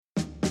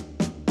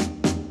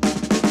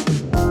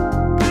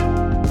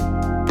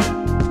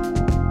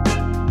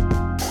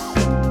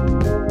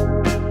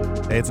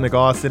it's Nick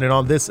Austin, and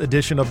on this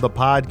edition of the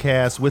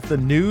podcast, with the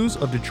news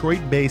of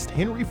Detroit-based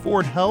Henry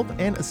Ford Health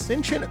and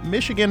Ascension,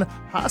 Michigan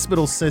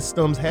hospital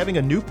systems having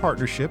a new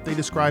partnership they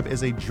describe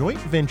as a joint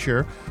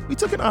venture, we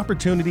took an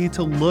opportunity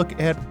to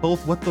look at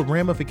both what the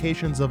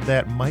ramifications of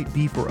that might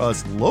be for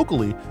us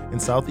locally in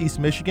Southeast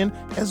Michigan,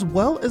 as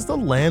well as the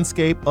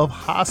landscape of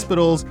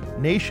hospitals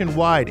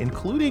nationwide,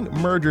 including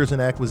mergers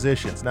and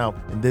acquisitions. Now,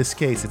 in this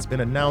case, it's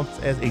been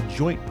announced as a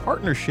joint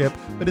partnership,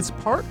 but it's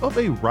part of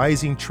a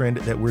rising trend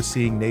that we're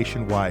seeing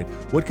nationwide.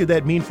 What could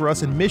that mean for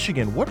us in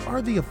Michigan? What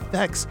are the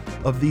effects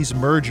of these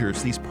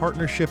mergers, these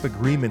partnership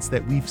agreements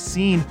that we've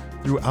seen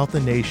throughout the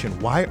nation?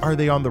 Why are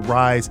they on the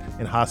rise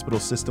in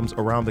hospital systems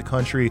around the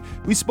country?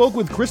 We spoke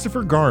with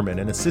Christopher Garmon,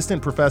 an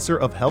assistant professor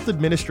of health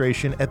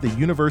administration at the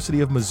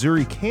University of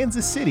Missouri,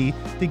 Kansas City,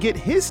 to get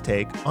his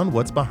take on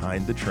what's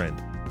behind the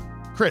trend.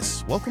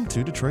 Chris, welcome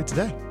to Detroit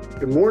Today.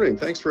 Good morning.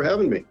 Thanks for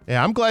having me.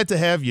 Yeah, I'm glad to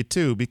have you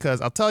too,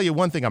 because I'll tell you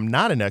one thing I'm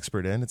not an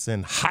expert in. It's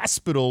in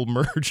hospital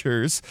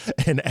mergers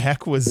and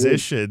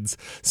acquisitions.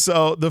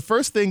 So the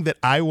first thing that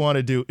I want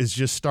to do is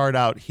just start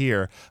out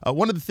here.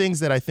 One of the things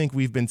that I think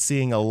we've been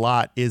seeing a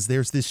lot is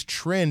there's this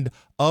trend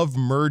of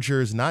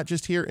mergers, not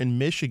just here in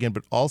Michigan,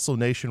 but also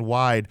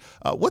nationwide.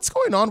 What's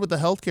going on with the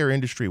healthcare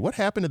industry? What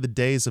happened to the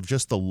days of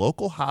just the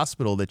local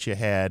hospital that you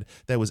had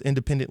that was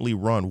independently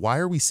run? Why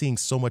are we seeing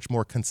so much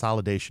more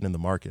consolidation in the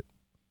market?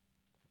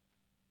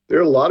 There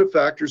are a lot of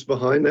factors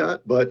behind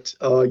that, but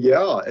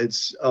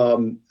it's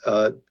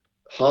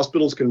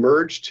hospitals can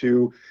merge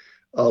to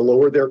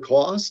lower their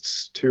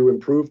costs, to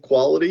improve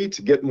quality,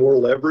 to get more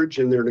leverage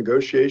in their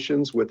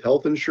negotiations with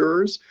health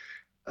insurers.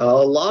 A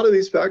lot of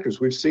these factors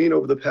we've seen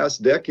over the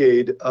past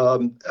decade,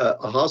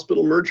 a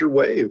hospital merger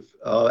wave.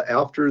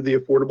 After the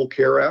Affordable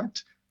Care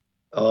Act,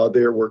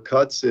 there were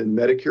cuts in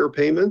Medicare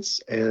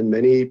payments, and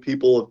many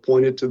people have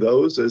pointed to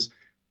those as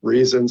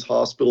reasons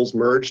hospitals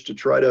merged to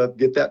try to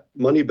get that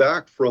money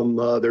back from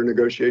their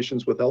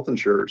negotiations with health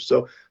insurers.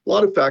 So a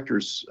lot of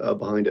factors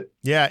behind it.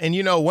 Yeah. And,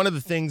 you know, one of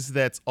the things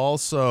that's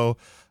also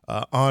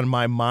on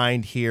my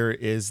mind here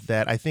is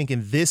that I think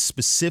in this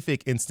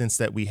specific instance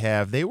that we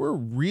have, they were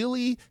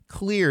really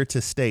clear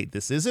to state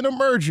this isn't a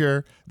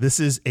merger, this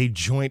is a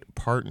joint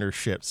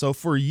partnership. So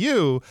for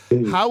you,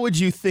 how would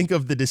you think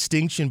of the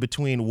distinction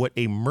between what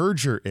a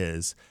merger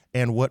is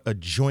and what a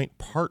joint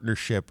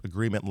partnership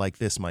agreement like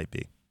this might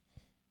be?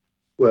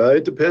 Well,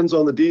 it depends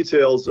on the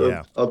details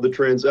of the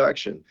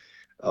transaction.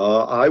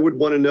 I would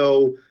want to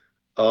know,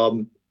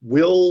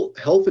 will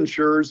health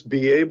insurers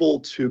be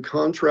able to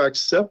contract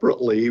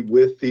separately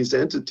with these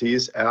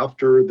entities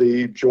after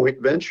the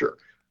joint venture?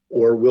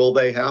 Or will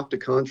they have to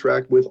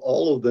contract with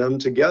all of them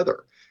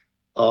together?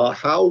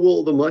 How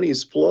will the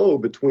monies flow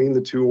between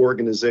the two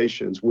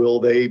organizations? Will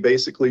they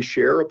basically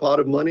share a pot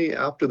of money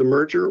after the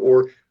merger,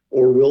 or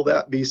will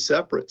that be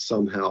separate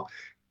somehow?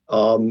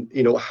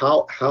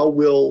 How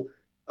will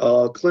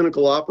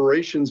clinical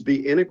operations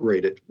be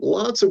integrated?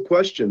 Lots of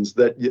questions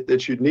that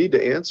you'd need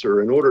to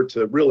answer in order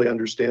to really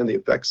understand the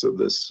effects of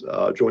this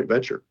joint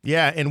venture.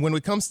 Yeah, and when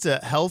it comes to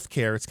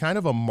healthcare, it's kind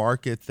of a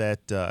market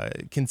that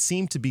can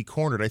seem to be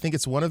cornered. I think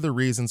it's one of the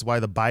reasons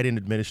why the Biden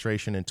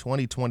administration in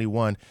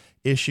 2021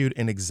 issued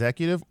an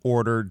executive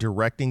order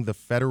directing the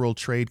Federal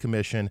Trade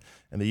Commission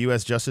and the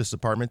U.S. Justice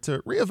Department to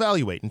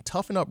reevaluate and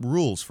toughen up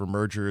rules for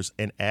mergers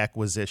and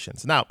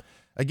acquisitions. Now,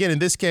 again, in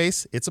this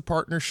case, it's a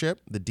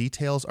partnership. The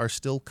details are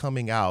still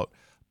coming out.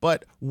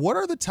 But what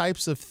are the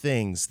types of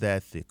things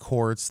that the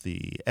courts,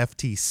 the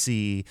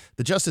FTC,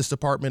 the Justice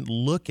Department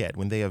look at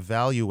when they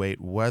evaluate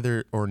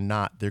whether or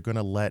not they're going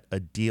to let a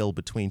deal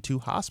between two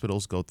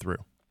hospitals go through?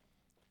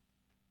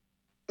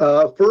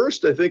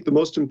 First, I think the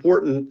most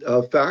important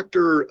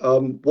factor,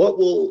 what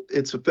will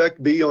its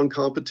effect be on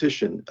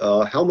competition?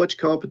 How much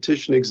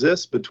competition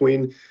exists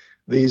between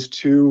these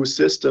two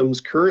systems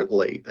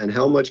currently, and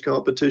how much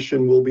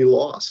competition will be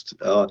lost?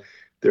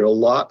 There are a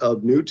lot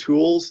of new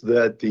tools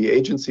that the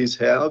agencies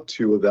have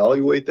to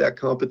evaluate that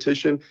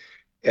competition,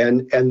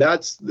 and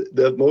that's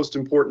the most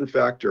important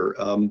factor.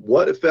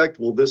 What effect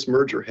will this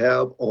merger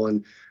have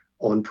on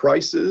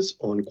prices,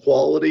 on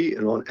quality,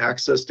 and on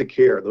access to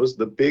care? Those are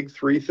the big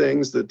three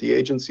things that the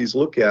agencies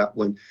look at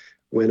when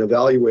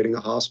evaluating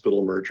a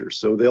hospital merger.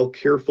 So they'll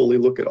carefully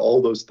look at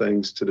all those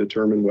things to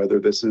determine whether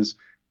this is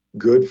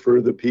good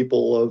for the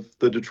people of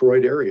the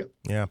Detroit area.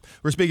 Yeah.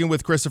 We're speaking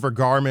with Christopher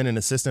Garmon, an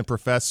assistant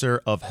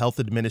professor of health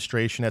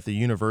administration at the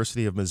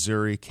University of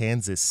Missouri,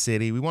 Kansas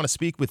City. We want to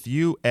speak with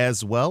you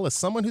as well as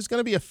someone who's going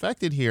to be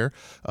affected here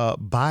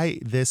by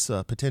this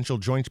potential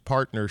joint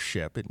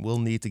partnership. It will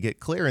need to get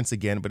clearance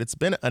again, but it's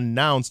been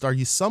announced. Are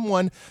you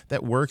someone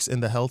that works in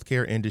the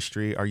healthcare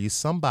industry? Are you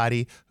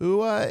somebody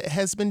who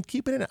has been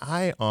keeping an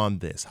eye on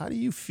this? How do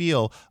you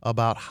feel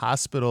about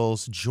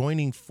hospitals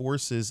joining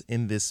forces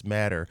in this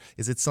matter?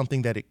 Is it something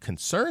that it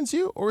concerns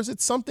you, or is it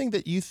something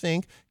that you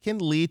think can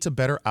lead to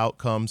better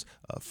outcomes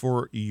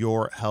for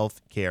your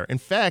health care? In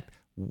fact,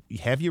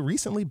 Have you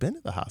recently been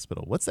to the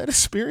hospital? What's that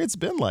experience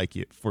been like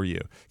for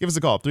you? Give us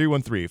a call,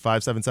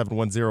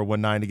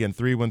 313-577-1019. Again,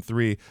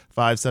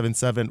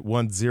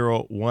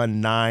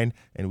 313-577-1019,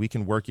 and we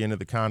can work you into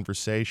the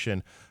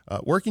conversation.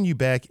 Working you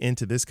back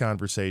into this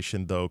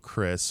conversation, though,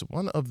 Chris,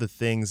 one of the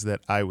things that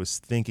I was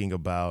thinking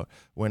about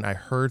when I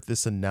heard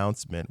this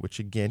announcement, which,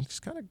 again,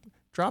 just kind of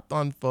dropped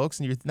on folks,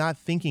 and you're not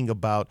thinking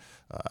about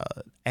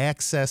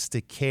access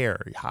to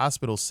care,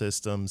 hospital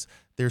systems.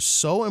 They're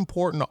so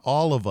important to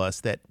all of us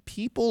that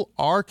people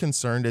are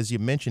concerned, as you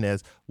mentioned,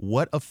 as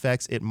what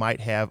effects it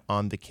might have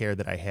on the care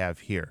that I have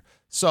here.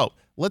 So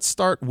let's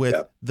start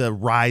with the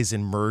rise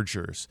in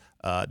mergers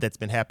that's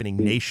been happening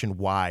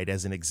nationwide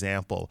as an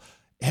example.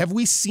 Have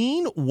we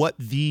seen what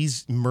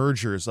these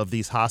mergers of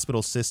these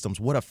hospital systems,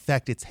 what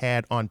effect it's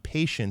had on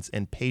patients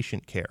and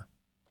patient care?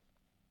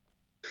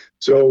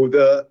 So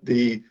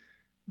the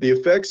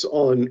effects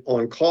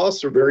on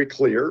costs are very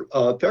clear.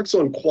 Effects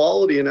on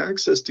quality and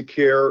access to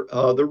care,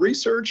 the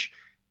research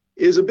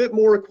is a bit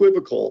more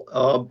equivocal,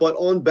 but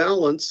on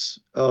balance,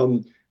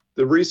 the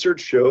research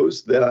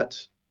shows that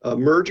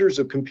mergers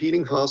of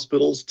competing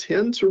hospitals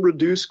tend to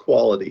reduce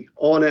quality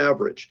on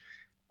average.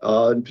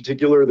 In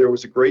particular, there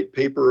was a great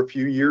paper a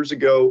few years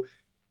ago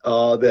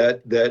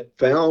that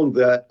found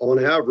that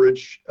on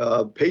average,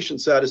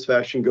 patient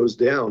satisfaction goes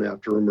down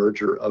after a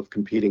merger of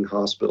competing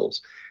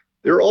hospitals.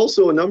 There are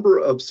also a number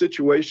of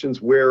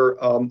situations where,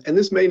 and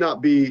this may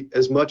not be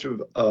as much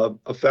of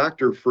a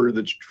factor for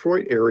the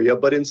Detroit area,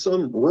 but in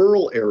some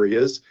rural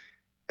areas,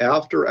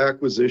 after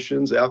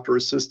acquisitions, after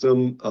a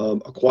system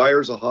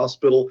acquires a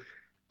hospital,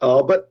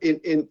 but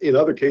in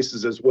other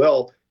cases as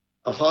well,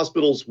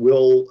 hospitals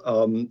will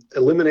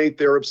eliminate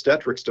their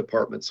obstetrics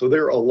department. So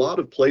there are a lot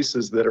of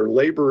places that are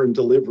labor and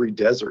delivery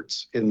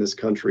deserts in this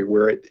country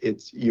where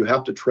you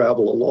have to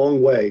travel a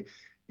long way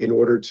in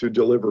order to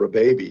deliver a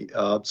baby.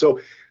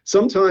 So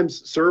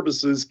sometimes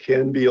services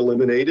can be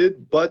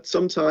eliminated, but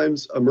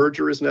sometimes a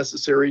merger is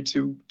necessary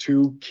to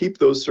keep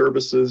those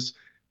services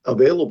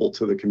available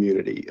to the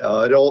community.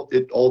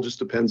 It all just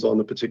depends on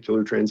the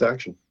particular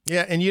transaction.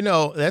 Yeah, and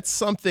that's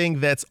something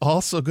that's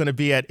also going to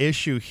be at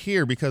issue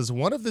here, because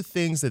one of the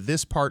things that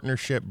this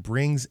partnership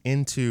brings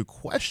into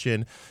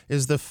question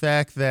is the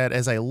fact that,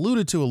 as I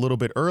alluded to a little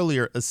bit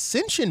earlier,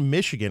 Ascension,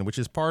 Michigan, which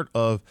is part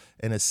of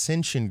an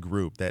Ascension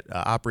group that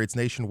operates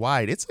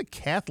nationwide, it's a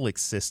Catholic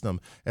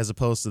system as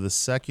opposed to the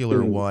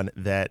secular one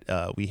that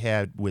we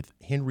had with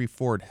Henry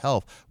Ford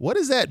Health. What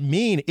does that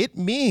mean? It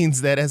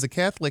means that as a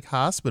Catholic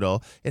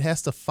hospital, it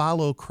has to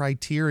follow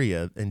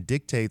criteria and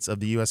dictates of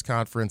the U.S.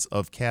 Conference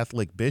of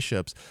Catholic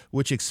Bishops,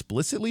 which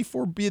explicitly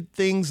forbid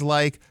things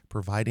like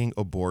providing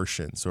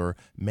abortions or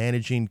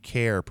managing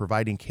care,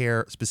 providing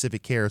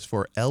specific cares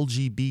for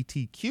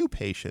LGBTQ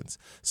patients.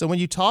 So when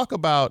you talk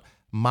about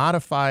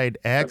modified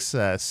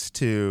access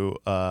to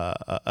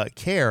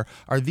care,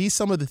 are these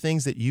some of the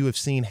things that you have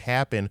seen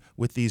happen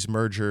with these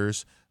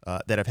mergers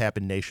that have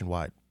happened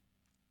nationwide?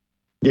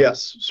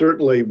 Yes,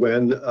 certainly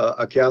when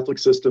a Catholic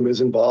system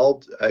is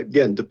involved,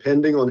 again,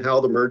 depending on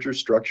how the merger is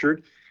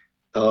structured,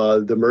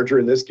 the merger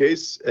in this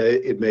case,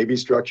 it may be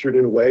structured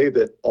in a way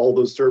that all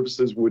those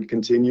services would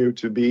continue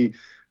to be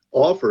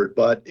offered.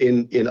 But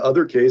in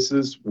other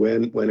cases,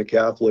 when a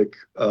Catholic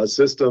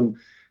system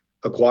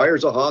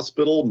acquires a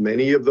hospital,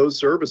 many of those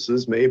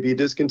services may be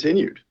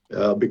discontinued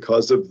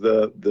because of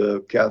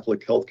the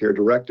Catholic healthcare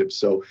directive.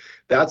 So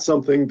that's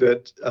something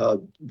that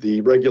the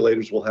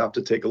regulators will have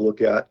to take a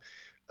look at,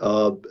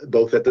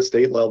 both at the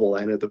state level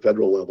and at the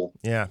federal level.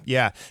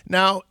 Yeah.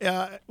 Now,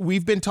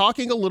 we've been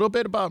talking a little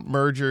bit about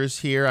mergers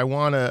here. I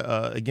want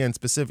to, again,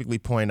 specifically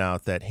point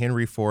out that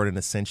Henry Ford and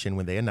Ascension,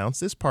 when they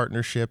announced this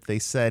partnership, they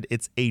said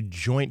it's a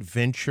joint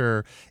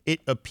venture.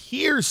 It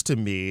appears to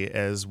me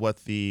as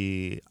what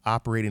the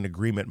operating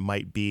agreement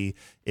might be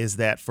is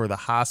that for the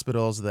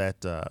hospitals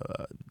that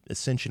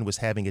Ascension was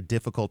having a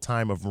difficult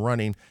time of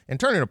running and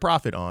turning a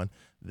profit on,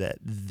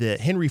 that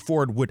Henry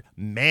Ford would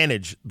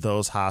manage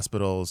those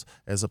hospitals,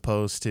 as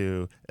opposed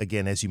to,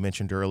 again, as you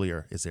mentioned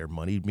earlier, is there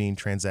money being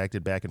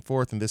transacted back and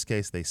forth? In this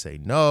case, they say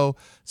no.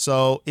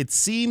 So it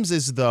seems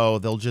as though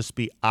they'll just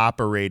be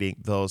operating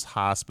those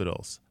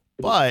hospitals.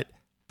 But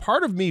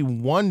part of me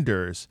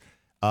wonders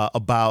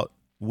about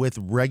with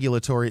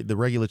the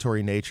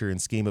regulatory nature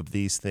and scheme of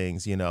these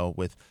things,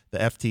 with the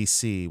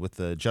FTC, with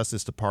the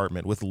Justice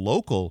Department, with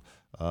local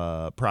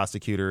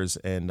prosecutors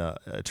and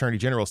attorney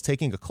generals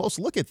taking a close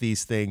look at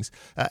these things.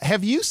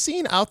 Have you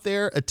seen out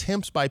there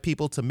attempts by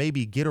people to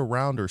maybe get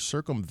around or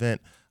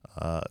circumvent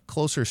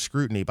closer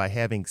scrutiny by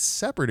having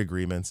separate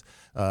agreements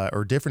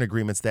or different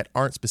agreements that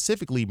aren't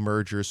specifically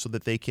mergers so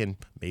that they can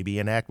maybe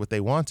enact what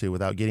they want to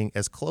without getting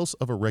as close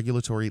of a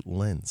regulatory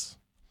lens?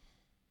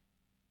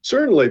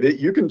 Certainly, that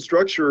you can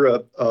structure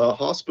a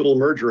hospital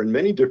merger in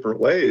many different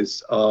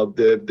ways.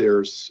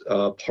 There's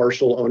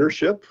partial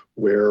ownership,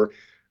 where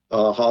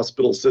a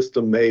hospital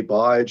system may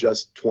buy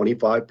just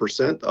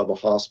 25% of a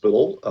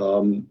hospital,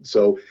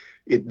 so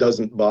it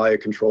doesn't buy a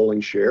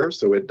controlling share,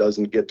 so it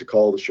doesn't get to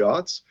call the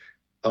shots.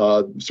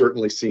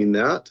 Certainly seen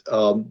that.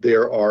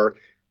 There are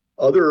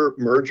other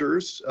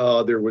mergers.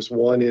 There was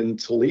one in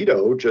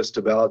Toledo just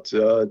about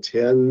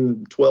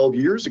 10, 12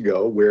 years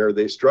ago where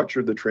they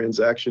structured the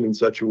transaction in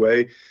such a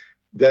way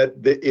that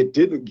it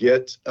didn't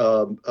get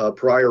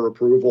prior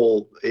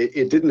approval.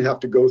 It didn't have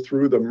to go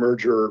through the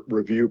merger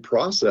review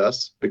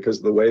process because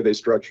of the way they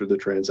structured the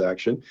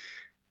transaction.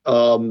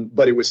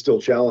 But it was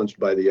still challenged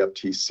by the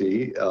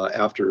FTC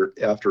after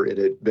it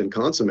had been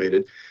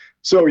consummated.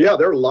 So yeah,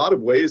 there are a lot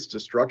of ways to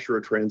structure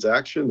a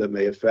transaction that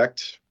may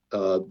affect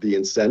the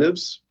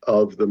incentives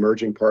of the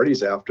merging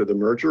parties after the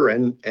merger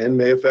and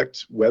may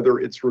affect whether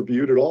it's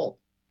reviewed at all.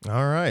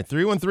 All right.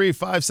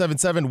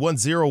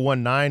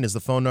 313-577-1019 is the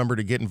phone number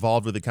to get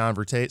involved with the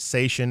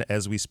conversation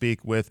as we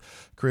speak with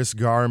Chris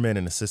Garmon,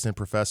 an assistant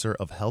professor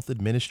of health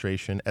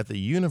administration at the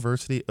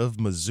University of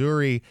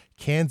Missouri,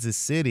 Kansas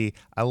City.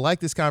 I like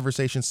this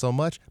conversation so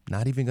much, I'm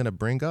not even going to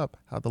bring up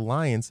how the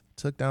Lions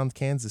took down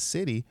Kansas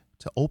City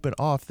to open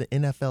off the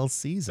NFL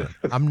season.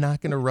 I'm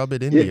not going to rub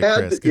it into you,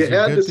 Chris. You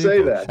had to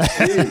say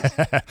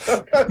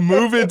that.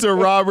 Moving to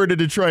Robert in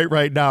Detroit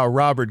right now.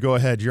 Robert, go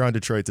ahead. You're on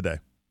Detroit Today.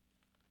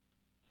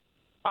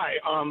 Hi.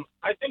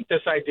 I think this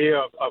idea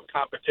of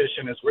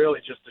competition is really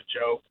just a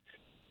joke.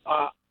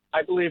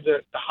 I believe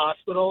that the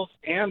hospitals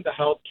and the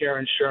healthcare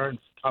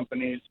insurance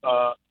companies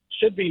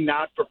should be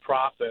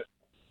not-for-profit.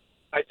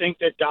 I think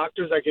that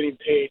doctors are getting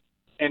paid,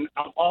 and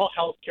all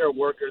healthcare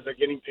workers are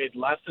getting paid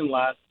less and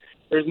less.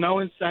 There's no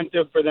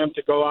incentive for them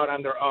to go out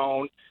on their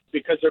own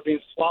because they're being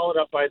swallowed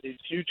up by these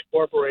huge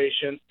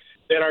corporations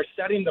that are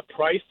setting the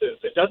prices.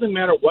 It doesn't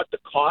matter what the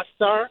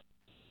costs are,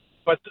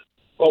 but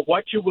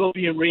what you will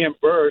be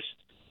reimbursed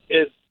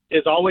is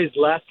always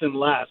less and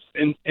less.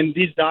 And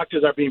these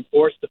doctors are being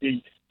forced to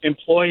be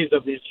employees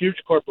of these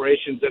huge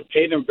corporations that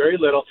pay them very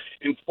little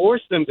and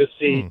force them to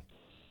see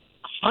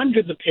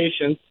hundreds of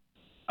patients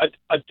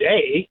a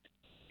day.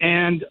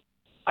 And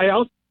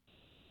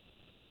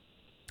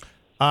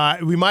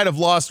we might have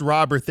lost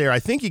Robert there. I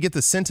think you get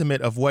the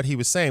sentiment of what he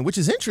was saying, which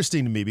is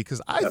interesting to me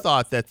because I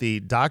thought that the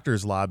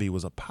doctors' lobby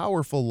was a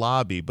powerful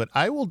lobby, but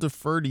I will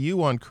defer to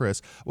you on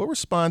Chris. What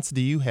response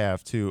do you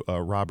have to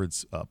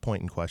Robert's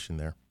point in question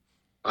there?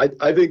 I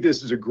think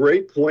this is a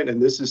great point, and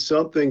this is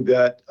something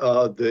that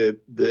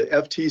the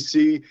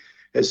FTC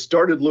has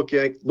started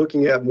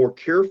looking at more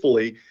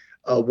carefully.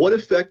 What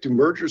effect do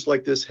mergers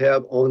like this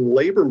have on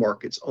labor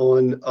markets,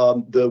 on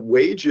the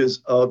wages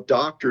of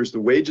doctors,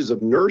 the wages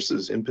of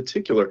nurses in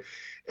particular?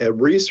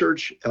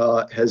 Research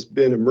has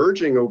been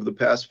emerging over the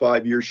past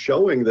 5 years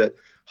showing that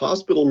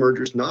hospital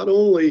mergers, not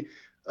only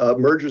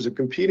mergers of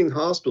competing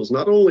hospitals,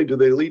 not only do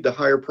they lead to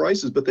higher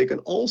prices, but they can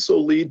also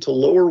lead to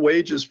lower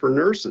wages for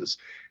nurses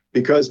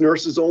because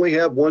nurses only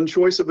have one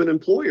choice of an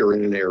employer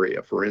in an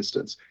area, for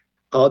instance.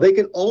 They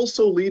can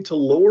also lead to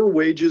lower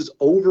wages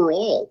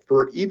overall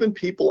for even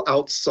people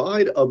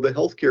outside of the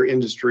healthcare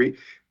industry.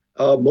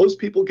 Most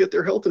people get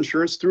their health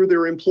insurance through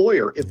their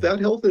employer. If that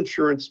health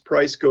insurance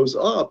price goes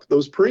up,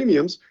 those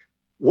premiums,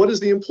 what does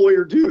the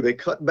employer do? They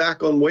cut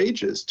back on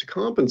wages to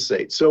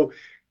compensate. So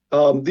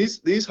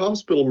these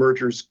hospital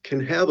mergers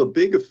can have a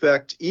big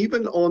effect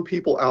even on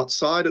people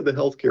outside of the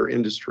healthcare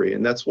industry.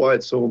 And that's why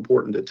it's so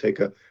important to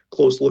take a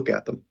close look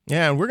at them.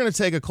 Yeah, and we're going to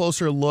take a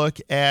closer look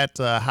at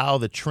how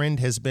the trend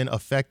has been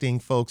affecting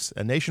folks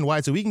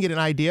nationwide so we can get an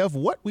idea of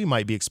what we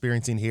might be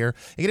experiencing here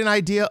and get an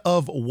idea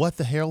of what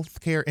the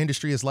healthcare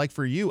industry is like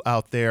for you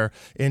out there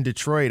in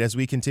Detroit as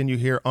we continue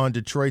here on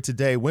Detroit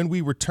Today. When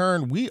we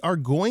return, we are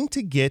going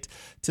to get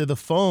to the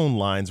phone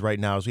lines right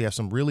now as we have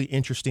some really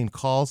interesting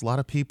calls. A lot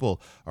of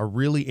people are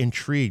really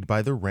intrigued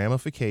by the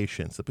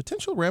ramifications, the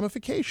potential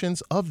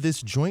ramifications of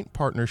this joint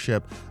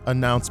partnership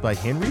announced by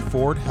Henry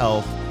Ford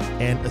Health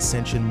and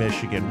Ascension,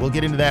 Michigan. We'll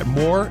get into that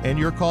more and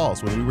your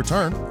calls when we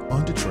return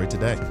on Detroit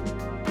Today.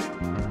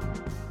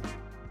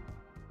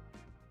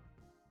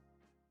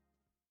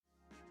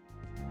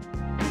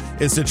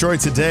 It's Detroit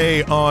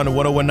Today on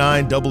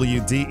 101.9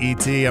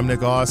 WDET. I'm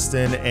Nick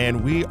Austin,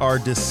 and we are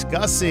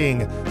discussing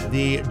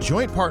the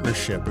joint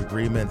partnership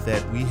agreement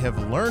that we have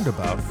learned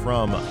about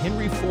from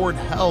Henry Ford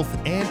Health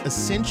and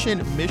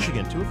Ascension,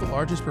 Michigan, two of the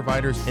largest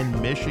providers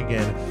in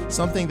Michigan,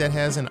 something that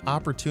has an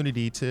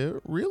opportunity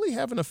to really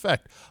have an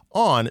effect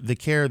on the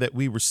care that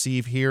we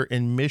receive here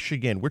in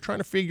Michigan. We're trying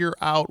to figure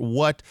out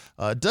what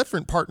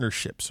different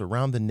partnerships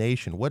around the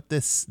nation, what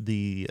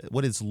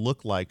it's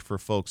looked like for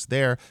folks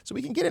there, so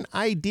we can get an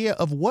idea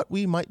of what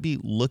we might be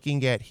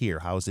looking at here.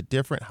 How is it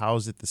different? How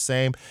is it the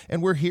same?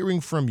 And we're hearing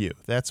from you.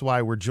 That's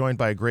why we're joined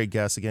by a great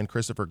guest. Again,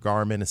 Christopher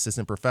Garmon,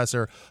 assistant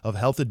professor of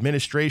health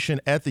administration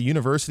at the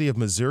University of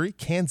Missouri,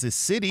 Kansas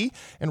City.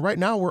 And right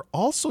now we're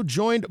also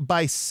joined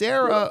by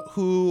Sarah,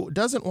 who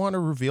doesn't want to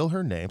reveal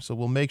her name. So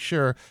we'll make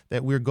sure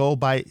that we go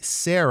by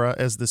Sarah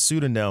as the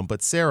pseudonym.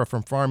 But Sarah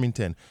from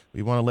Farmington,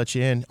 we want to let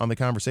you in on the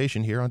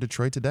conversation here on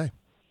Detroit Today.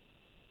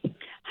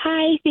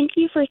 Hi, thank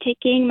you for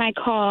taking my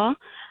call.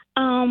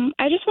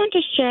 I just want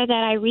to share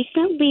that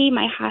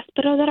my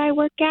hospital that I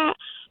work at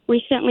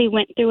recently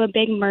went through a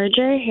big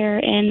merger here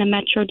in the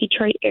Metro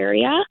Detroit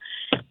area,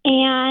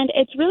 and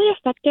it's really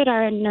affected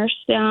our nurse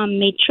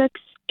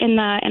matrix in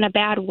a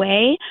bad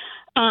way.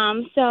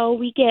 So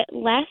we get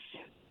less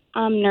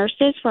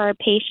nurses for our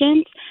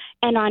patients,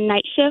 and on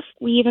night shift,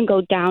 we even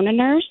go down a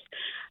nurse.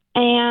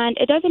 And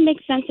it doesn't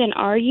make sense in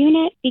our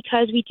unit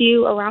because we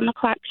do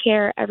around-the-clock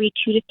care every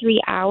 2 to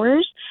 3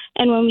 hours.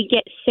 And when we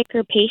get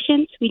sicker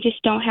patients, we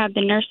just don't have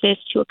the nurses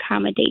to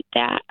accommodate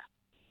that.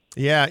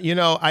 Yeah,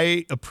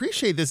 I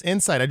appreciate this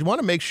insight. I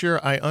want to make sure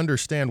I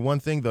understand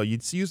one thing, though. You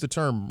use the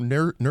term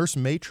nurse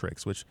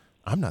matrix, which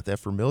I'm not that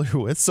familiar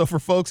with. So for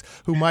folks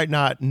who might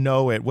not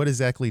know it, what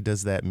exactly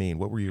does that mean?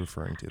 What were you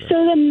referring to there?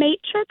 So the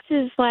matrix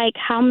is like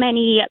how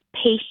many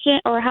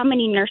patient or how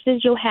many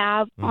nurses you'll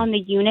have on the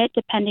unit,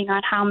 depending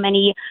on how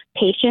many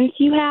patients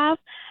you have.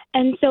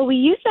 And so we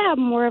used to have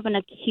more of an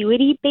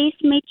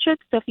acuity-based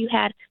matrix. So if you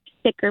had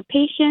sicker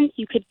patients,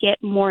 you could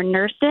get more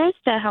nurses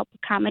to help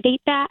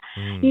accommodate that.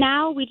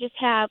 Now we just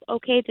have,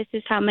 okay, this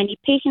is how many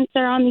patients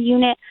are on the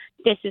unit.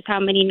 This is how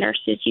many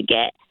nurses you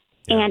get.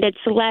 And it's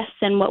less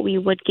than what we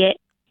would get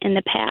in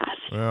the past.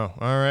 Well,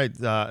 all right.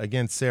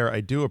 Again, Sarah,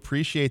 I do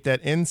appreciate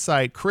that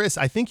insight. Chris,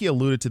 I think you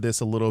alluded to this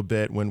a little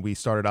bit when we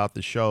started out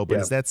the show, but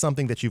is that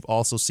something that you've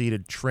also seen a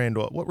trend?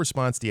 What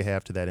response do you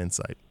have to that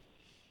insight?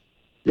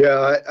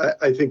 Yeah,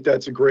 I think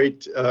that's a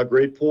great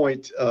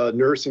point.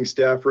 Nursing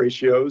staff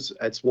ratios,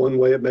 that's one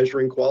way of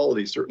measuring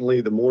quality.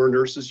 Certainly, the more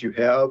nurses you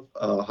have,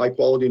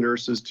 high-quality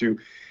nurses to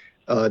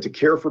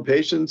care for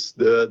patients,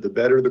 the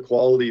better the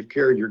quality of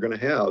care you're going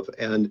to have.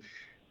 And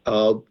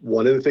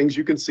one of the things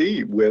you can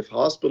see with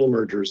hospital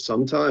mergers,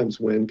 sometimes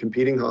when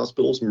competing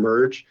hospitals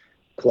merge,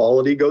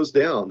 quality goes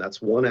down.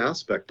 That's one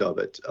aspect of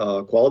it.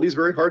 Quality is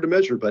very hard to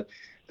measure, but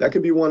that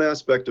can be one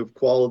aspect of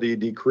quality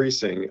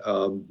decreasing.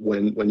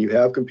 When you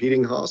have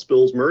competing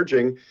hospitals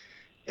merging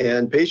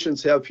and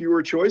patients have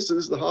fewer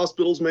choices, the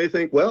hospitals may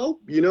think, well,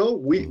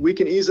 we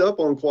can ease up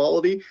on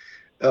quality.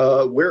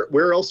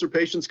 Where else are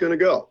patients going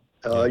to go?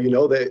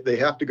 They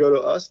have to go to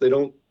us. They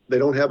don't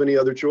have any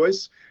other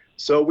choice.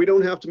 So we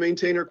don't have to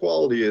maintain our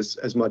quality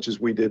as much as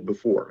we did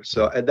before.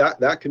 So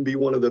that can be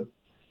one of the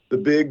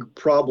big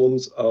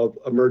problems of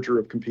a merger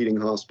of competing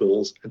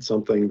hospitals, and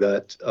something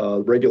that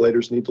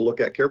regulators need to look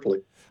at carefully.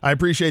 I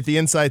appreciate the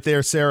insight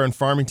there, Sarah, in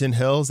Farmington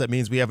Hills. That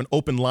means we have an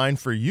open line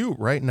for you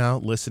right now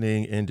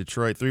listening in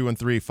Detroit,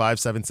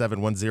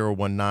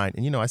 313-577-1019.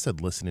 And I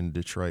said listening in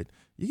Detroit.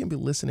 You can be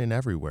listening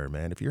everywhere,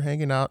 man. If you're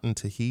hanging out in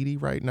Tahiti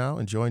right now,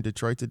 enjoying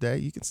Detroit today,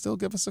 you can still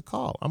give us a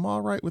call. I'm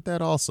all right with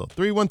that also.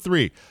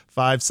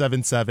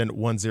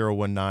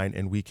 313-577-1019,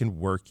 and we can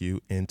work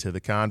you into the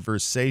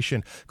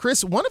conversation.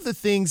 Chris, one of the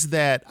things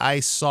that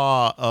I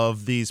saw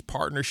of these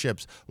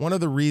partnerships, one of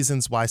the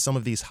reasons why some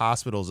of these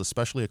hospitals,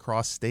 especially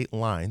across state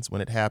lines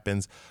when it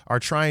happens, are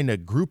trying to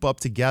group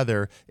up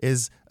together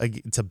is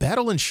to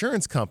battle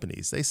insurance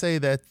companies. They say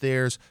that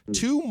there's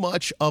too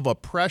much of a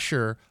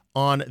pressure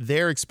on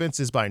their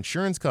expenses by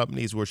insurance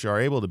companies, which are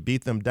able to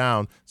beat them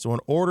down. So in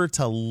order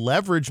to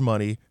leverage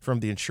money from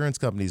the insurance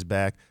companies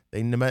back,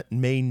 they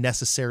may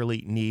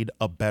necessarily need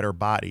a better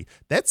body.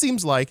 That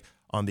seems like,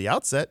 on the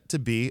outset, to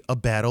be a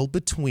battle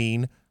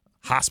between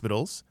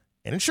hospitals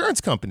and insurance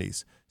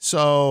companies.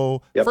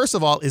 So First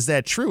of all, is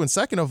that true? And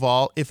second of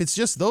all, if it's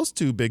just those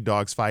two big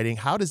dogs fighting,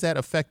 how does that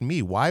affect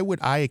me? Why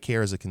would I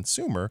care as a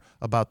consumer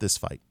about this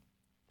fight?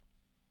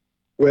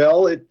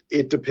 Well, it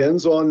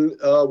depends on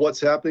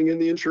what's happening in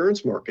the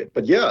insurance market.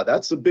 But yeah,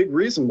 that's a big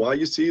reason why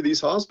you see these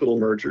hospital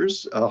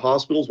mergers.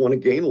 Hospitals want to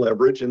gain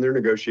leverage in their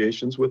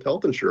negotiations with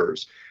health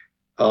insurers.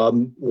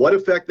 What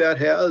effect that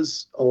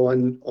has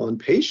on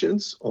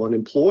patients, on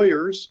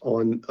employers,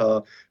 on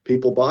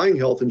people buying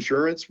health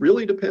insurance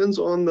really depends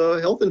on the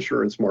health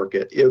insurance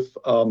market. If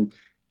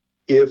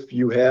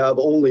you have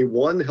only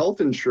one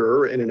health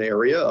insurer in an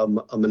area,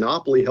 a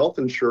monopoly health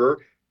insurer,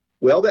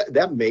 well,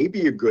 that may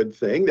be a good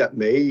thing. That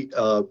may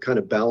kind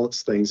of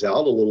balance things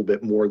out a little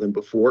bit more than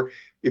before.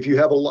 If you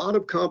have a lot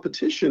of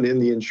competition in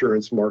the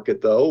insurance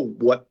market, though,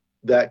 what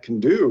that can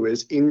do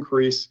is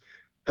increase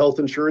health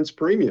insurance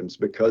premiums,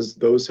 because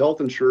those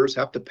health insurers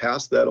have to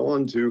pass that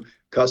on to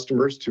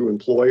customers, to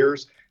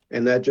employers,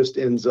 and that just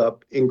ends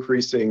up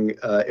increasing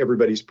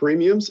everybody's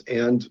premiums.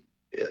 And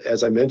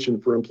as I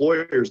mentioned, for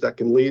employers, that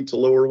can lead to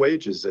lower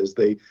wages as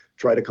they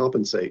try to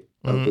compensate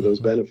for those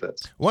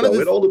benefits.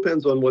 It all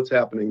depends on what's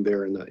happening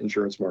there in the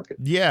insurance market.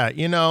 Yeah,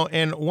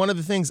 and one of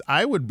the things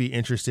I would be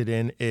interested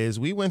in is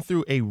we went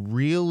through a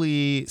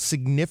really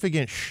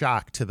significant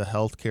shock to the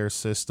healthcare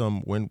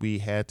system when we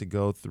had to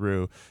go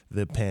through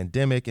the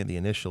pandemic and the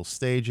initial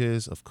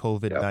stages of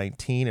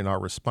COVID-19 and our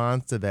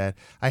response to that.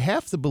 I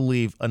have to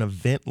believe an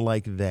event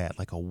like that,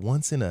 like a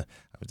once in a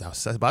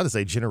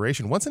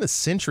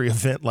century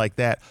event like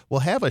that, will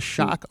have a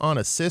shock on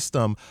a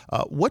system.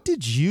 What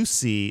did you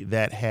see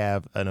that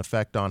have an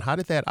effect on? How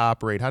did that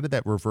operate? How did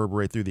that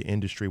reverberate through the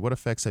industry? What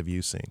effects have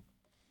you seen?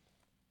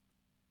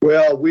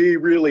 Well, we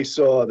really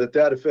saw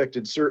that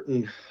affected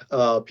certain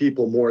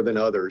people more than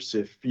others.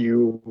 If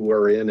you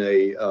were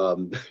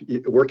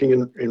working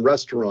in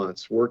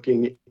restaurants,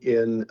 working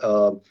in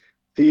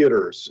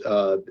theaters,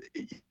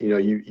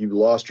 you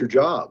lost your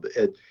job.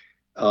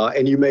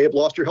 And you may have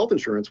lost your health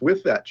insurance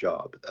with that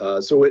job.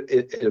 So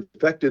it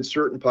affected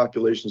certain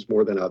populations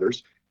more than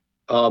others.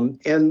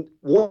 And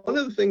one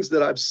of the things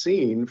that I've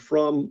seen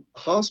from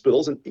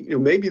hospitals, and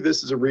maybe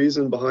this is a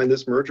reason behind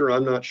this merger,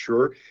 I'm not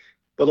sure,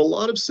 but a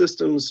lot of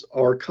systems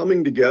are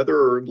coming together,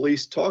 or at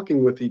least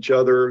talking with each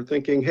other,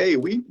 thinking, hey,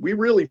 we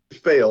really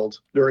failed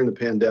during the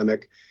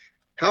pandemic.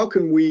 How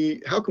can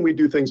we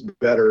do things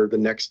better the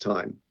next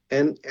time?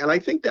 And I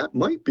think that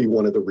might be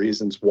one of the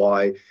reasons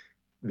why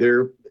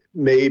they're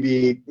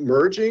maybe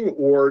merging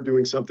or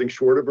doing something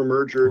short of a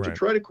merger to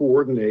try to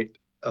coordinate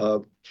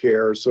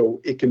care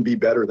so it can be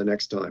better the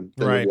next time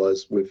than it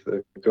was with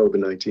the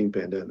COVID-19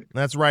 pandemic.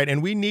 That's right.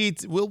 And we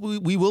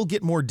will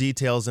get more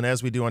details. And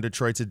as we do on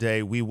Detroit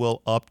Today, we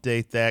will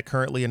update that.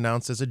 Currently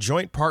announced as a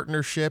joint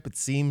partnership. It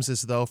seems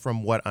as though,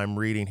 from what I'm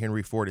reading,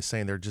 Henry Ford is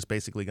saying they're just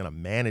basically going to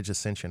manage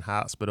Ascension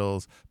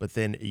hospitals, but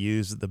then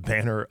use the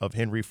banner of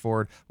Henry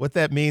Ford. What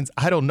that means,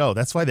 I don't know.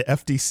 That's why the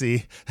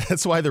FTC,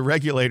 that's why the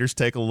regulators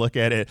take a look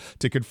at it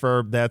to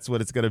confirm that's what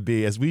it's going to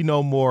be. As we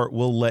know more,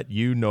 we'll let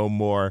you know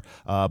more.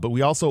 But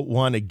we also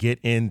want to get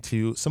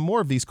into some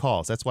more of these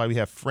calls. That's why we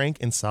have Frank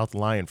in South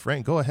Lyon.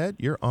 Frank, go ahead.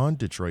 You're on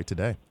Detroit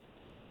Today.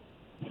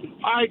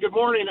 Hi, good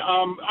morning.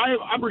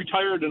 I'm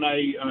retired and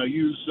I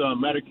use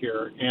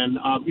Medicare, and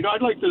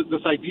I'd like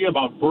this idea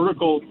about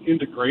vertical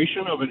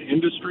integration of an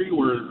industry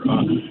where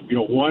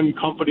one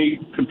company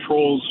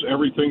controls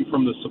everything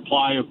from the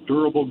supply of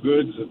durable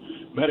goods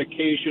and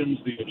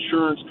medications, the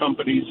insurance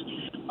companies.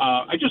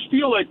 I just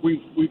feel like we've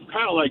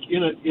kind of like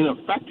in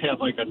effect have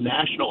like a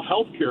national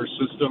healthcare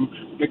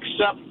system,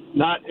 except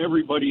not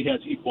everybody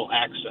has equal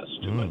access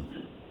to it.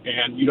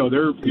 And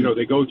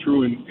they go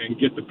through and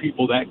get the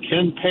people that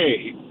can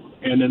pay,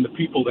 and then the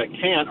people that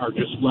can't are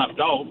just left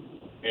out.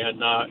 And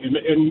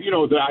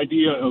the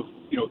idea of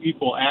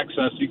equal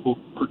access, equal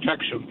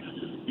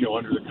protection,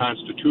 under the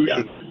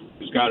Constitution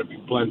has got to be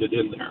blended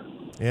in there.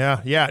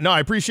 Yeah. No,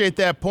 I appreciate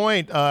that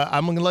point.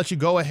 I'm going to let you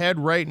go ahead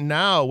right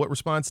now. What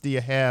response do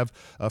you have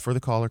for the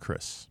caller,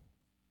 Chris?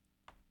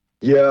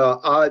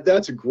 Yeah,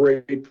 that's a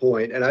great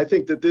point. And I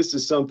think that this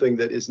is something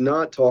that is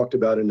not talked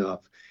about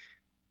enough.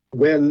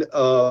 When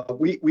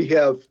we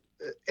have,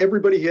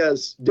 everybody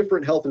has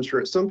different health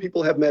insurance. Some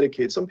people have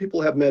Medicaid, some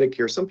people have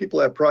Medicare, some people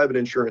have private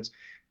insurance.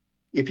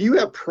 If you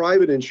have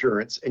private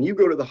insurance and you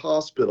go to the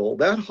hospital,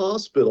 that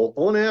hospital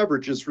on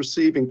average is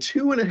receiving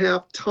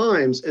 2.5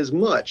 times as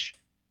much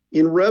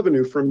in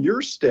revenue from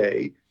your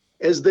stay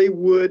as they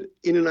would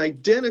in an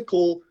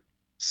identical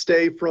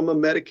stay from a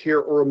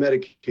Medicare or a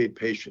Medicaid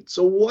patient.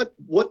 So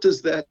what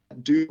does that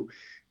do?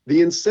 The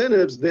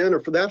incentives then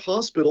are for that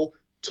hospital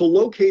to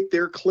locate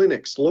their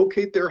clinics,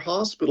 locate their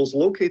hospitals,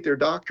 locate their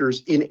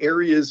doctors in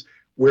areas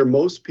where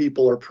most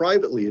people are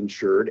privately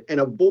insured and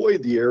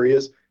avoid the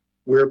areas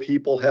where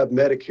people have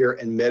Medicare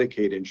and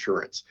Medicaid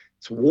insurance.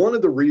 It's one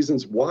of the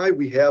reasons why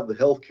we have the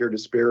healthcare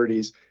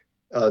disparities,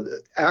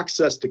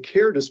 access to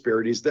care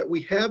disparities that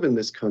we have in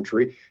this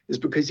country, is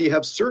because you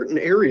have certain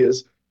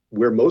areas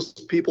where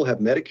most people have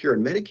Medicare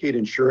and Medicaid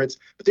insurance,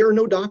 but there are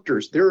no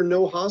doctors, there are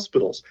no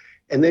hospitals.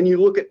 And then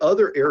you look at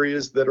other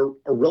areas that are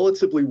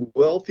relatively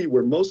wealthy,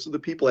 where most of the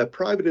people have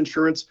private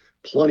insurance,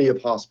 plenty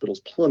of hospitals,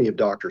 plenty of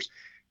doctors.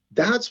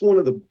 That's one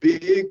of the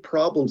big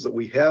problems that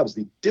we have, is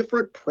the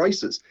different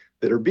prices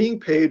that are being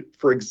paid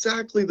for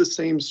exactly the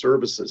same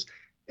services.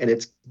 And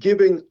it's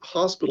giving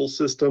hospital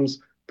systems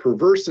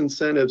perverse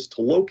incentives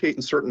to locate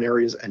in certain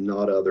areas and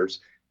not others.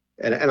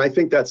 And I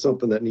think that's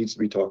something that needs to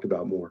be talked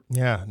about more.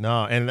 Yeah,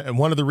 no. And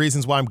one of the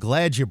reasons why I'm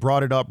glad you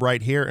brought it up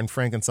right here in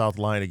Frank and South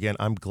Lyon again,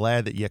 I'm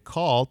glad that you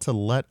called to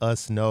let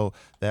us know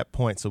that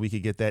point so we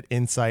could get that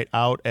insight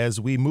out as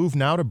we move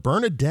now to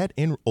Bernadette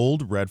in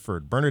Old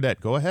Redford.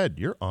 Bernadette, go ahead.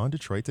 You're on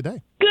Detroit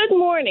Today. Good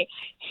morning.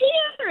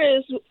 Here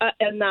is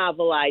a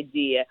novel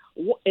idea.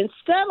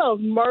 Instead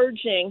of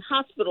merging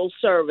hospital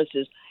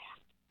services,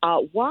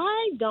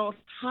 why don't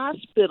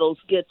hospitals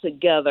get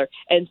together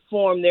and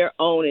form their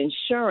own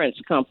insurance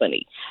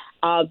company?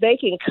 They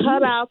can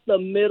cut out the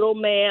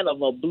middleman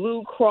of a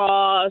Blue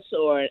Cross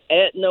or an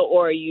Aetna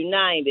or a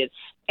United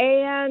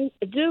and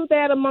do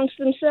that amongst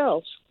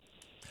themselves.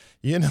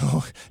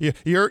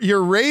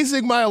 You're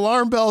raising my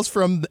alarm bells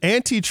from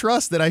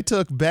antitrust that I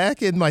took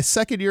back in my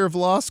second year of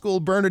law school,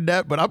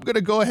 Bernadette, but I'm going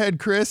to go ahead,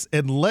 Chris,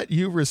 and let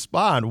you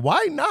respond.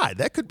 Why not?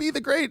 That could be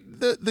the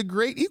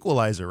great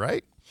equalizer,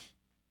 right?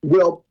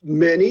 Well,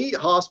 many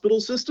hospital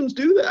systems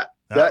do that.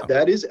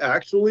 That is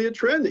actually a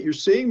trend that you're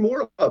seeing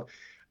more of.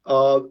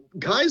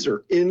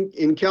 Kaiser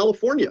in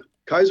California,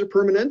 Kaiser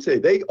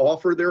Permanente, they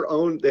offer their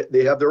own,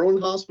 they have their own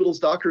hospitals,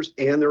 doctors,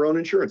 and their own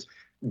insurance.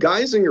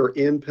 Geisinger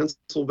in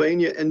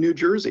Pennsylvania and New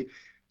Jersey.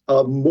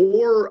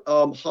 More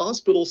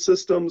hospital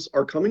systems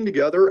are coming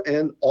together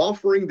and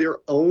offering their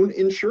own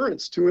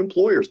insurance to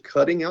employers,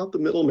 cutting out the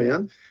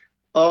middleman.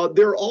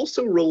 There are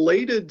also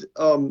related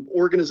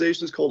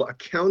organizations called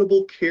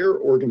accountable care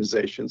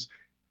organizations,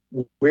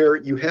 where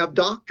you have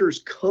doctors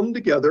come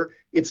together.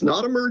 It's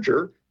not a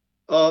merger,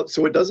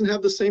 so it doesn't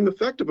have the same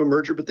effect of a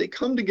merger, but they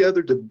come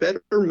together to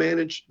better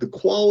manage the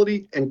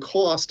quality and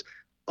cost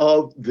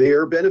of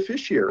their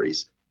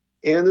beneficiaries.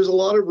 And there's a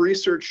lot of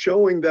research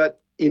showing that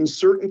in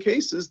certain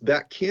cases,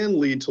 that can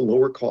lead to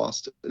lower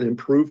cost and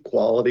improved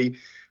quality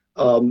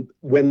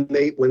when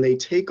they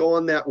take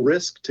on that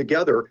risk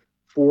together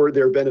for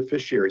their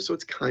beneficiaries. So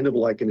it's kind of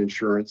like an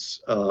insurance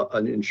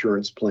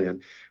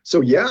plan.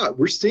 So yeah,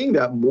 we're seeing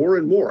that more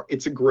and more.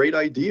 It's a great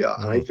idea.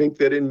 And I think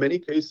that in many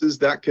cases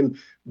that can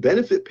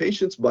benefit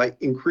patients by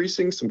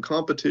increasing some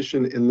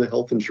competition in the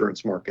health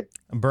insurance market.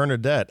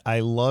 Bernadette,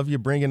 I love you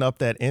bringing up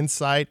that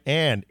insight.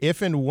 And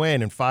if and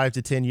when in 5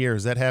 to 10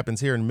 years that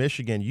happens here in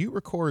Michigan, you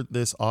record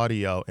this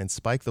audio and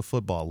spike the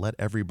football. Let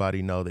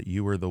everybody know that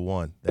you were the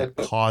one that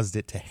caused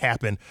it to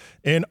happen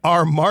in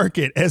our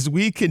market. As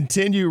we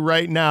continue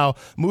right now,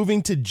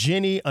 moving to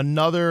Jenny,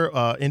 another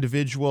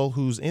individual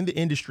who's in the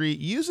industry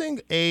using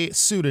a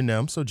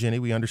pseudonym. So, Jenny,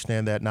 we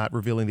understand that, not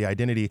revealing the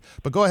identity.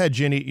 But go ahead,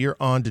 Jenny. You're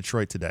on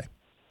Detroit Today.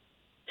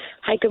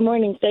 Hi, good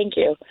morning. Thank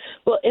you.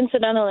 Well,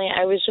 incidentally,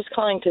 I was just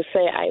calling to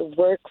say I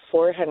work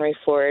for Henry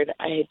Ford.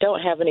 I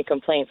don't have any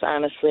complaints,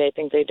 honestly. I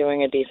think they're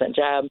doing a decent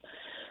job.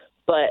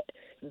 But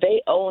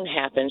they own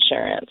HAP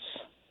insurance.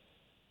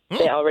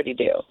 They already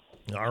do.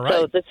 All right.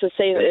 So that's to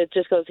say it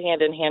just goes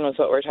hand in hand with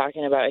what we're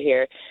talking about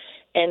here.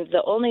 And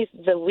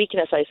the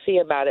weakness I see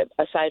about it,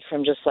 aside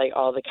from just like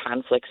all the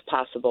conflicts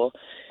possible,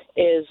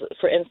 is,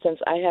 for instance,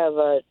 I have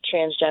a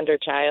transgender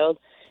child,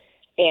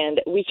 and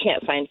we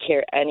can't find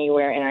care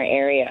anywhere in our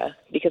area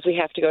because we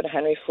have to go to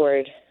Henry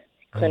Ford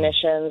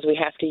clinicians. We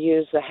have to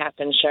use the HAP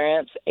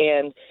insurance,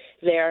 and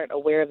they aren't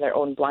aware of their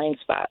own blind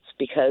spots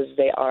because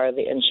they are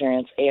the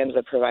insurance and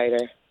the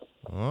provider.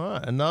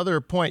 Another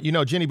point,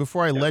 Jenny,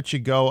 before I let you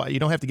go, you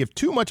don't have to give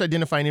too much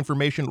identifying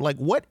information. Like,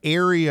 what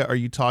area are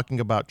you talking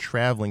about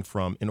traveling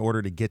from in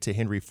order to get to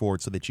Henry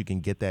Ford so that you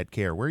can get that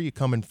care? Where are you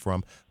coming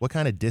from? What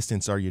kind of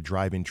distance are you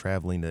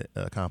traveling to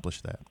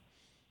accomplish that?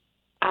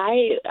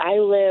 I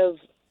live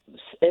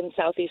in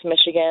Southeast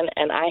Michigan,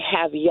 and I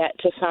have yet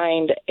to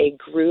find a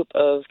group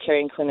of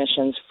caring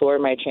clinicians for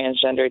my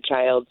transgender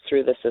child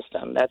through the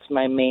system. That's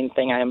my main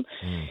thing. I'm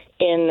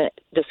in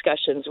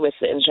discussions with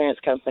the insurance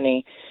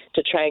company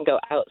to try and go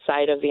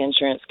outside of the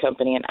insurance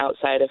company and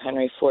outside of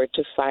Henry Ford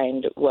to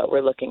find what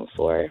we're looking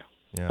for.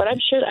 Yeah. But I'm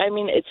sure,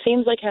 it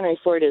seems like Henry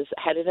Ford is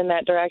headed in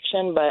that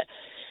direction, but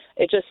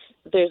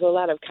there's a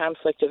lot of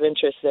conflict of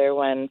interest there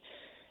when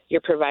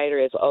your provider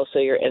is also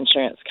your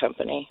insurance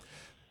company.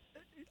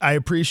 I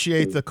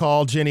appreciate the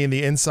call, Jenny, and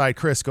the insight.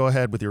 Chris, go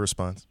ahead with your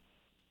response.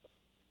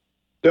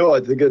 No,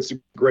 I think that's a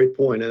great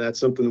point, and that's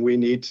something we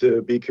need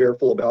to be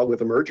careful about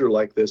with a merger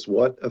like this.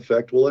 What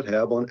effect will it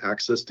have on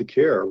access to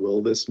care? Will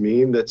this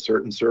mean that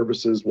certain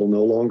services will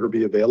no longer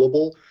be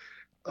available,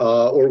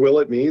 or will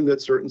it mean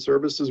that certain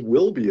services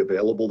will be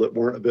available that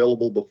weren't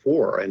available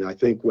before? And I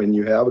think when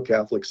you have a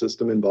Catholic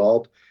system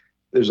involved,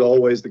 there's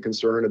always the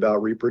concern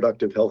about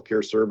reproductive health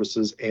care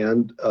services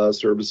and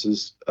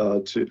services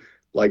to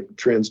like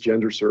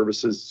transgender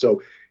services.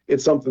 So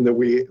it's something that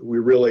we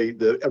really,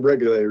 the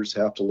regulators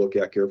have to look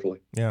at carefully.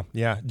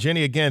 Yeah.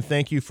 Jenny, again,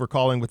 thank you for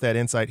calling with that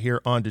insight here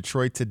on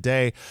Detroit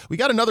Today. We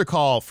got another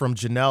call from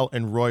Janelle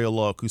in Royal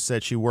Oak, who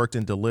said she worked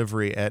in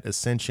delivery at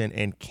Ascension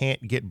and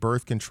can't get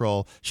birth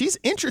control. She's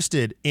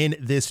interested in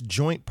this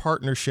joint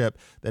partnership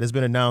that has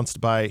been announced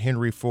by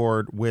Henry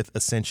Ford with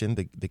Ascension,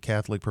 the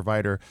Catholic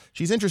provider.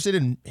 She's interested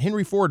in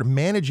Henry Ford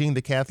managing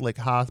the Catholic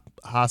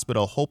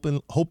hospital,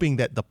 hoping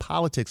that the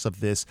politics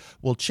of this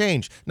will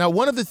change. Now,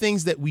 one of the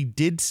things that we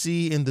did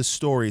see in the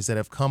stories that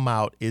have come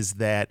out is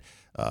that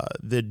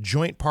the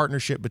joint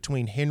partnership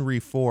between Henry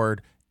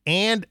Ford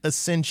and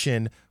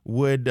Ascension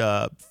would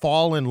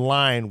fall in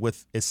line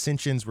with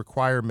Ascension's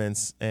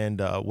requirements and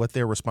what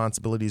their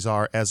responsibilities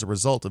are as a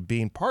result of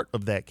being part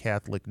of that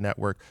Catholic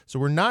network. So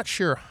we're not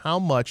sure how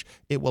much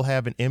it will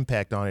have an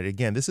impact on it.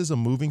 Again, this is a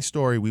moving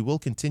story. We will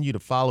continue to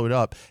follow it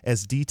up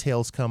as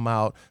details come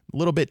out. A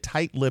little bit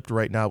tight-lipped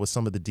right now with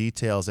some of the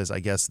details, as I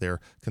guess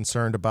they're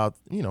concerned about,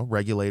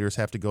 regulators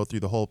have to go through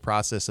the whole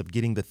process of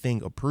getting the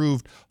thing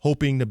approved,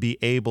 hoping to be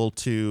able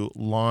to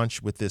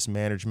launch with this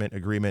management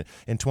agreement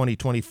in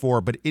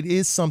 2024. But it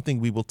is something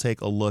we will take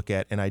a look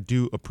at, and I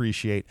do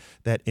appreciate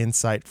that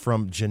insight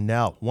from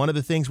Janelle. One of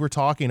the things we're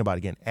talking about,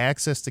 again,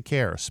 access to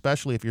care,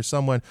 especially if you're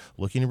someone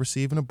looking to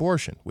receive an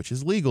abortion, which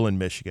is legal in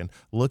Michigan,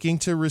 looking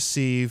to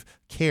receive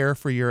care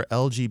for your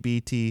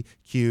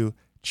LGBTQ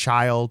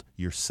child,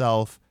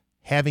 yourself,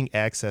 having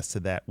access to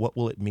that, what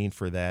will it mean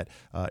for that,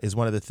 is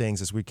one of the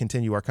things as we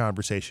continue our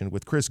conversation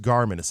with Chris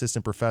Garmon,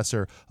 Assistant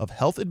Professor of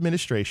Health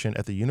Administration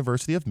at the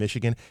University of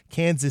Michigan,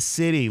 Kansas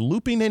City.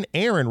 Looping in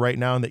Aaron right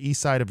now on the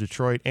east side of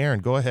Detroit.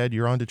 Aaron, go ahead.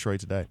 You're on Detroit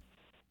Today.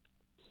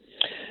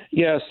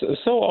 Yes,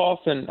 so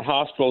often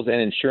hospitals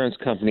and insurance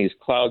companies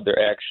cloud their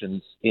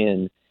actions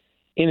in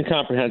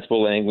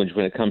incomprehensible language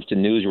when it comes to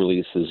news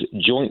releases.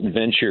 Joint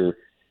venture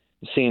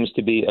seems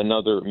to be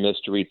another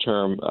mystery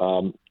term.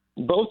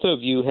 Both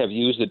of you have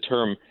used the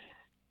term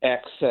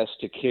access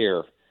to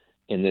care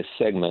in this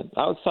segment.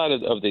 Outside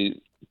of the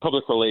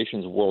public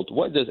relations world,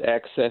 what does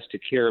access to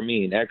care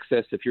mean?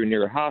 Access if you're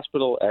near a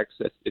hospital,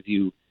 access if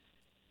you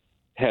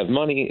have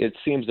money. It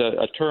seems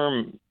a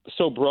term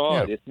so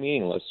broad, It's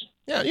meaningless.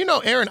 Yeah,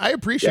 Aaron, I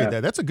appreciate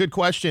that. That's a good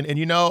question.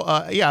 And,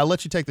 I'll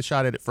let you take the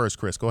shot at it first,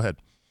 Chris. Go ahead.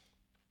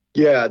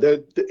 Yeah,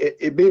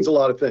 it means a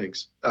lot of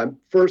things.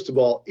 First of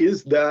all,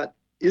 is that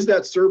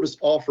service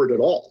offered at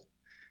all?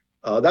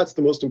 That's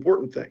the most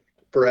important thing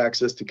for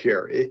access to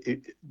care.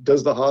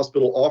 Does the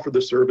hospital offer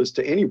the service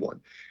to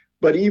anyone?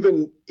 But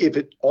even if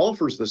it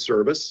offers the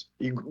service,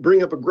 you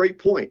bring up a great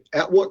point.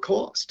 At what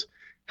cost?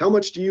 How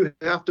much do you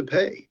have to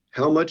pay?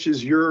 How much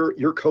is your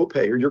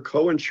copay or your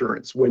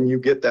co-insurance when you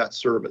get that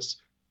service?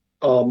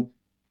 Do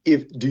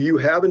you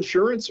have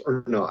insurance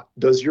or not?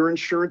 Does your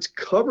insurance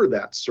cover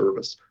that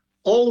service?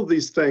 All of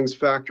these things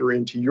factor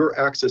into your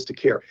access to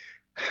care.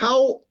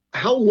 How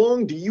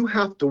long do you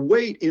have to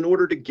wait in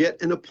order to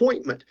get an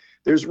appointment?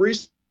 There's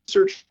research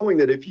showing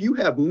that if you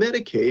have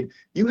Medicaid,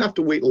 you have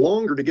to wait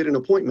longer to get an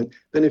appointment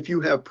than if you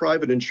have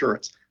private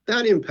insurance.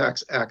 That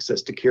impacts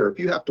access to care if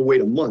you have to wait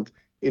a month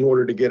in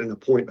order to get an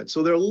appointment.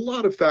 So there are a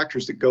lot of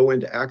factors that go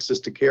into access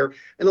to care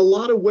and a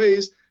lot of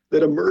ways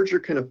that a merger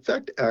can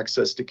affect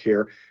access to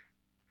care.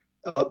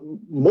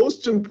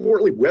 Most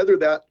importantly, whether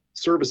that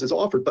service is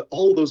offered, but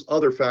all of those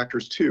other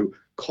factors too: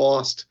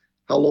 cost,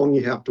 how long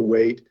you have to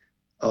wait,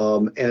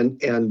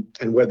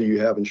 and whether you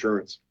have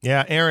insurance.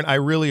 Yeah, Aaron, I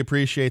really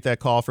appreciate that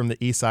call from the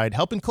East Side,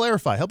 helping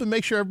clarify, helping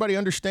make sure everybody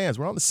understands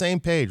we're on the same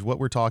page, what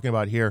we're talking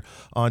about here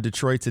on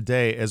Detroit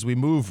Today. As we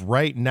move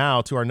right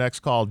now to our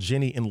next call,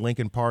 Jenny in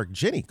Lincoln Park.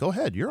 Jenny, go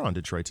ahead. You're on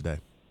Detroit Today.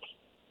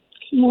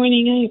 Good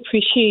morning. I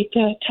appreciate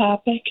that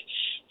topic.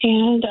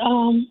 And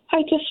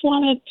I just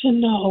wanted to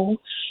know,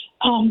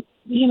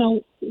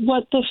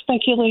 what the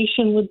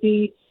speculation would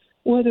be,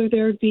 whether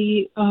there'd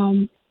be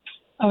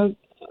a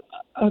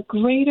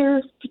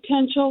greater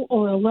potential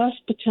or a less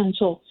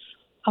potential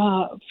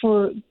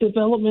for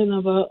development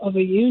of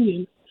a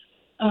union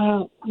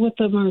with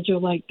a merger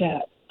like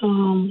that.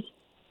 We're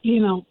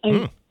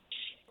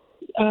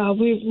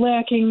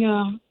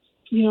lacking,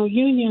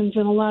 unions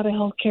in a lot of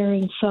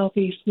healthcare in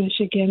Southeast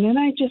Michigan, and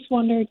I just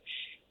wondered,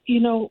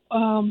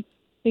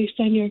 based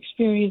on your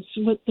experience,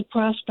 what the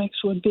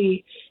prospects would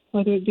be,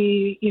 whether it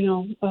be,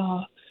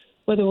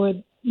 whether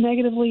we're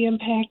negatively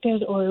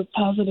impacted or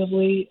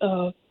positively,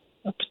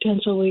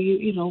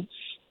 potentially,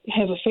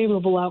 have a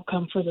favorable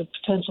outcome for the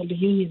potential to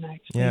unionize.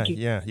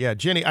 Yeah.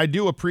 Jenny, I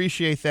do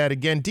appreciate that.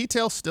 Again,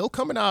 details still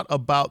coming out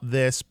about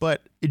this,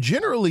 but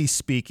generally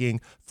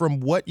speaking, from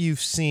what you've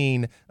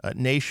seen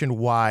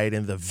nationwide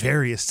and the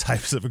various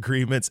types of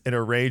agreements and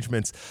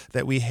arrangements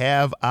that we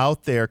have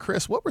out there,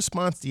 Chris, what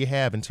response do you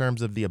have in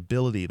terms of the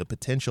ability, the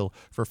potential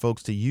for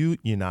folks to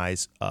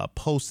unionize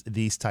post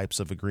these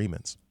types of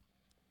agreements?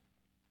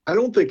 I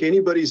don't think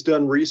anybody's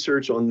done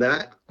research on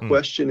that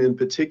question in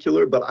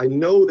particular, but I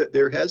know that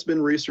there has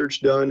been research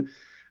done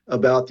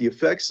about the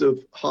effects of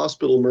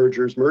hospital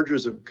mergers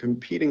of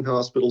competing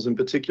hospitals in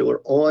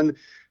particular, on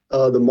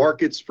the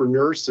markets for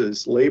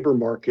nurses, labor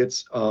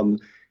markets, what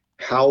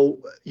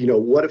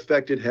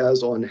effect it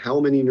has on how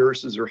many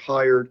nurses are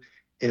hired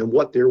and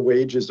what their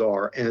wages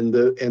are. And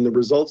the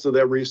results of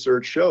that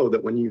research show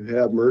that when you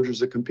have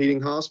mergers of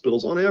competing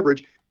hospitals, on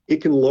average, it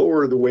can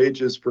lower the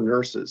wages for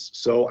nurses.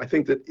 So I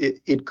think that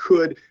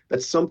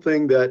that's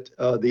something that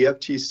the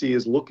FTC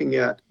is looking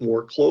at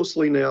more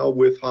closely now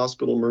with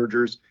hospital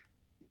mergers.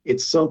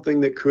 It's something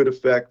that could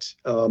affect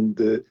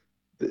the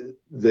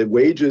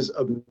wages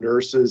of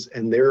nurses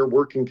and their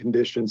working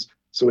conditions.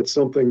 So it's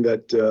something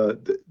that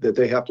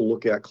they have to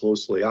look at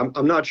closely.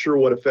 I'm not sure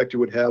what effect it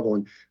would have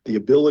on the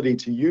ability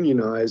to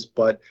unionize,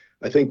 but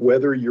I think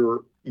whether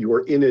you're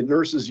in a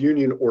nurses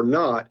union or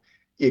not,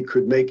 it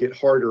could make it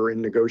harder in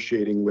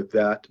negotiating with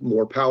that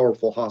more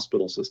powerful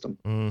hospital system.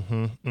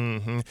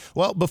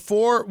 Well,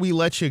 before we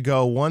let you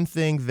go, one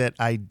thing that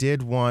I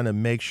did want to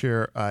make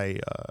sure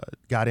I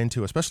got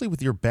into, especially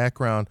with your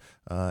background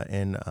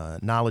and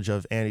knowledge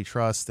of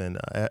antitrust and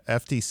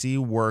FTC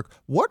work,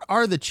 what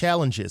are the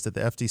challenges that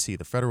the FTC,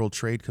 the Federal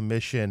Trade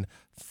Commission,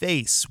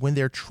 face when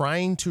they're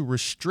trying to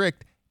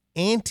restrict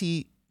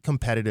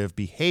anti-competitive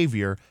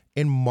behavior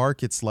in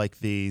markets like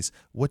these?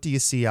 What do you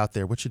see out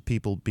there? What should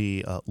people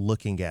be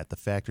looking at, the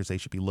factors they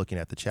should be looking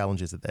at, the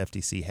challenges that the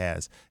FTC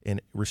has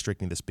in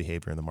restricting this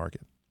behavior in the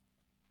market?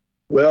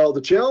 Well,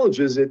 the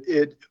challenge is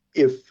if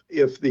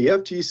the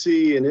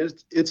FTC in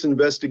its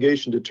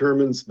investigation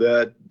determines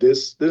that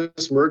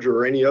this merger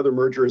or any other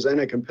merger is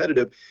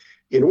anti-competitive,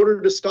 in order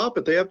to stop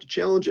it, they have to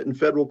challenge it in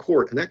federal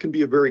court, and that can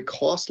be a very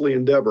costly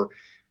endeavor.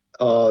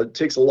 It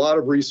takes a lot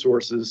of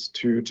resources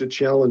to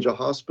challenge a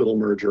hospital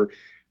merger.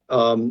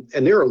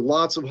 And there are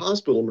lots of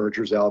hospital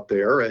mergers out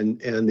there,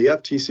 and the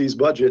FTC's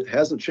budget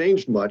hasn't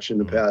changed much in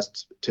the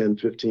past 10,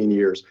 15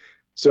 years.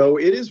 So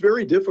it is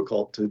very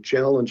difficult to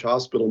challenge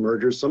hospital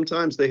mergers.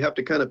 Sometimes they have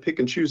to kind of pick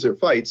and choose their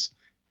fights,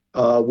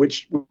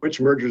 which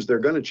mergers they're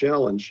going to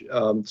challenge.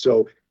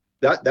 So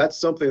that's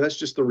something, that's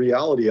just the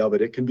reality of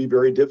it. It can be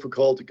very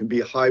difficult. It can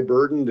be a high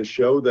burden to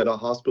show that a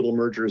hospital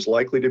merger is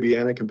likely to be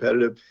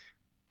anti-competitive.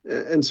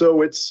 And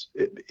so it's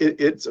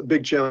a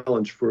big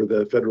challenge for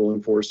the federal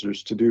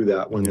enforcers to do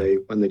that when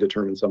they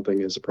determine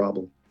something is a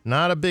problem.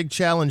 Not a big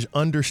challenge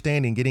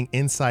understanding, getting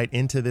insight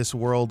into this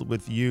world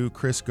with you,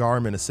 Chris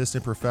Garmon,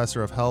 Assistant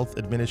Professor of Health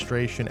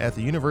Administration at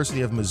the University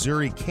of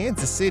Missouri,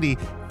 Kansas City.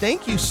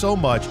 Thank you so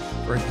much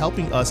for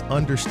helping us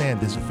understand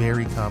this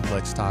very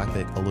complex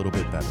topic a little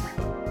bit better.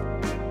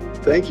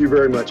 Thank you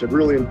very much. I've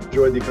really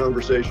enjoyed the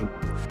conversation.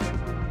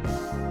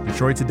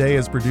 Detroit Today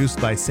is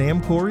produced by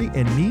Sam Corey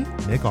and me,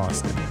 Nick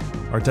Austin.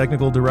 Our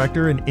technical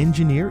director and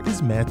engineer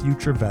is Matthew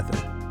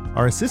Trevethan.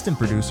 Our assistant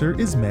producer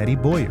is Maddie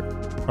Boyer.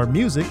 Our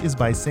music is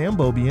by Sam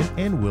Bobian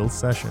and Will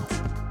Sessions.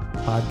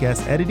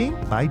 Podcast editing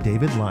by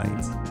David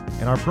Lyons.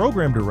 And our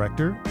program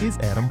director is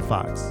Adam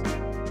Fox.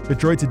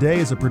 Detroit Today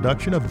is a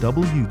production of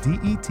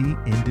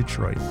WDET in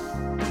Detroit.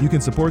 You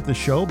can support the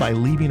show by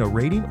leaving a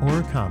rating or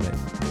a comment.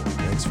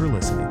 Thanks for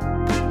listening.